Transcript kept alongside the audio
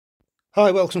Hi,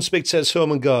 welcome to Big Ted's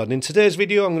Home and Garden. In today's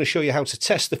video I'm going to show you how to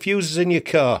test the fuses in your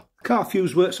car. A car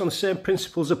fuse works on the same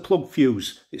principle as a plug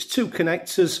fuse. It's two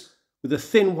connectors with a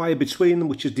thin wire between them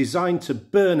which is designed to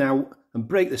burn out and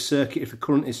break the circuit if the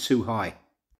current is too high.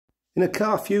 In a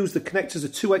car fuse the connectors are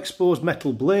two exposed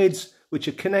metal blades which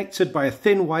are connected by a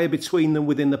thin wire between them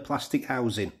within the plastic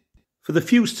housing. For the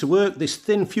fuse to work, this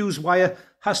thin fuse wire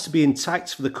has to be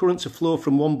intact for the current to flow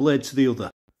from one blade to the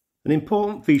other. An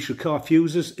important feature of car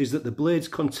fuses is that the blades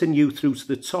continue through to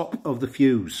the top of the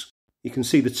fuse. You can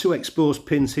see the two exposed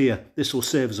pins here. This will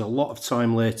save us a lot of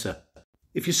time later.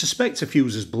 If you suspect a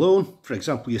fuse has blown, for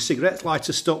example your cigarette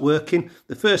lighter stopped working,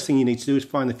 the first thing you need to do is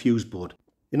find the fuse board.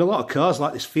 In a lot of cars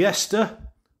like this Fiesta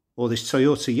or this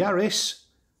Toyota Yaris,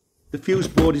 the fuse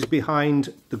board is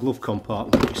behind the glove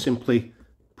compartment. You simply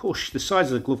push the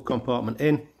sides of the glove compartment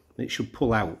in and it should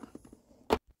pull out.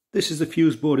 This is the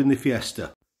fuse board in the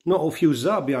Fiesta. Not all fuses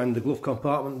are behind the glove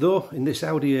compartment though. In this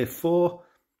Audi A4,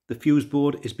 the fuse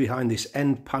board is behind this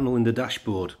end panel in the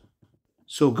dashboard.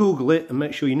 So Google it and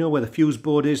make sure you know where the fuse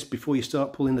board is before you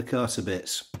start pulling the car to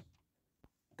bits.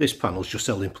 This panel is just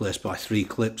held in place by 3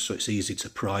 clips so it's easy to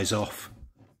prise off.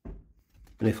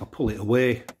 And if I pull it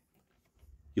away,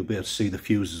 you'll be able to see the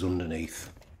fuses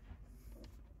underneath.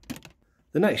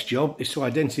 The next job is to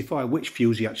identify which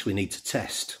fuse you actually need to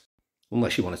test,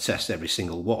 unless you want to test every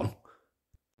single one.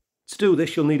 To do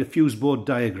this you'll need a fuse board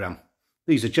diagram.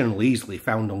 These are generally easily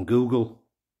found on Google.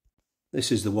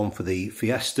 This is the one for the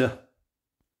Fiesta,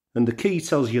 and the key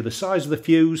tells you the size of the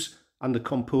fuse and the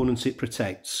components it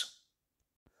protects.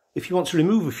 If you want to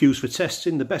remove a fuse for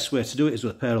testing, the best way to do it is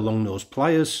with a pair of long nose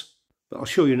pliers, but I'll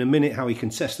show you in a minute how you can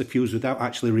test the fuse without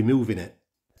actually removing it.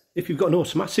 If you've got an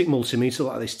automatic multimeter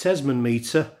like this Tesmen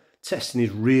meter, testing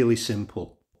is really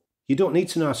simple. You don't need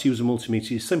to know how to use a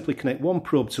multimeter, you simply connect one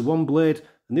probe to one blade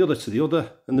and the other to the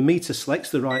other, and the meter selects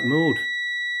the right mode.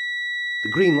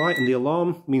 The green light and the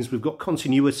alarm means we've got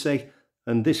continuity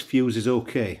and this fuse is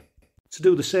okay. To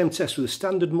do the same test with a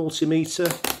standard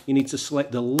multimeter, you need to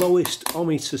select the lowest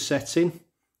ohmmeter setting,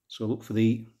 so look for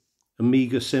the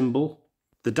Omega symbol.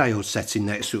 The diode setting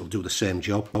next to it will do the same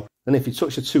job. And if you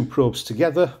touch the two probes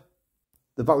together,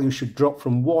 the value should drop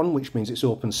from 1, which means it's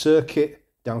open circuit,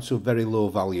 down to a very low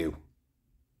value.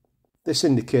 This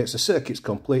indicates the circuit's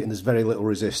complete and there's very little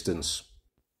resistance.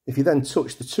 If you then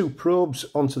touch the two probes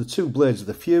onto the two blades of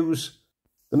the fuse,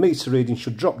 the meter reading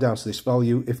should drop down to this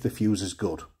value if the fuse is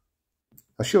good.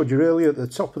 I showed you earlier that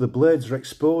the top of the blades are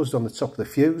exposed on the top of the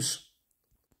fuse.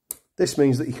 This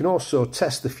means that you can also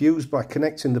test the fuse by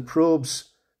connecting the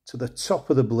probes to the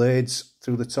top of the blades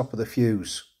through the top of the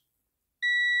fuse.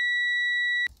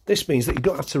 This means that you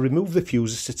don't have to remove the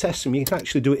fuses to test them, you can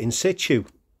actually do it in situ.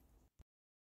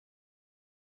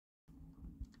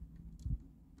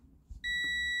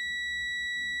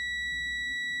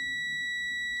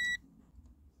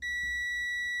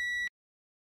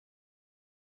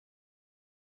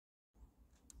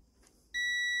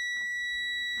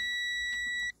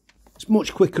 It's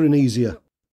much quicker and easier.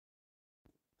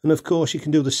 And of course you can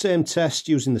do the same test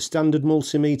using the standard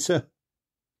multimeter.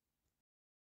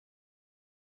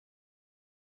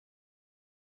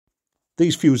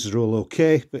 These fuses are all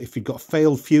okay, but if you've got a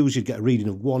failed fuse you'd get a reading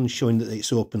of 1 showing that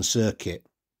it's open circuit.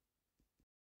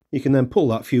 You can then pull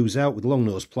that fuse out with long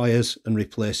nose pliers and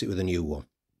replace it with a new one.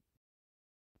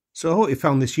 So I hope you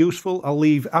found this useful. I'll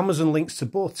leave Amazon links to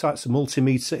both types of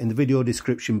multimeter in the video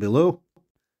description below.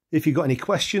 If you've got any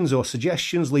questions or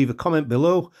suggestions, leave a comment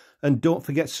below and don't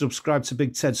forget to subscribe to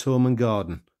Big Ted's Home and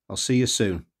Garden. I'll see you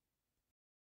soon.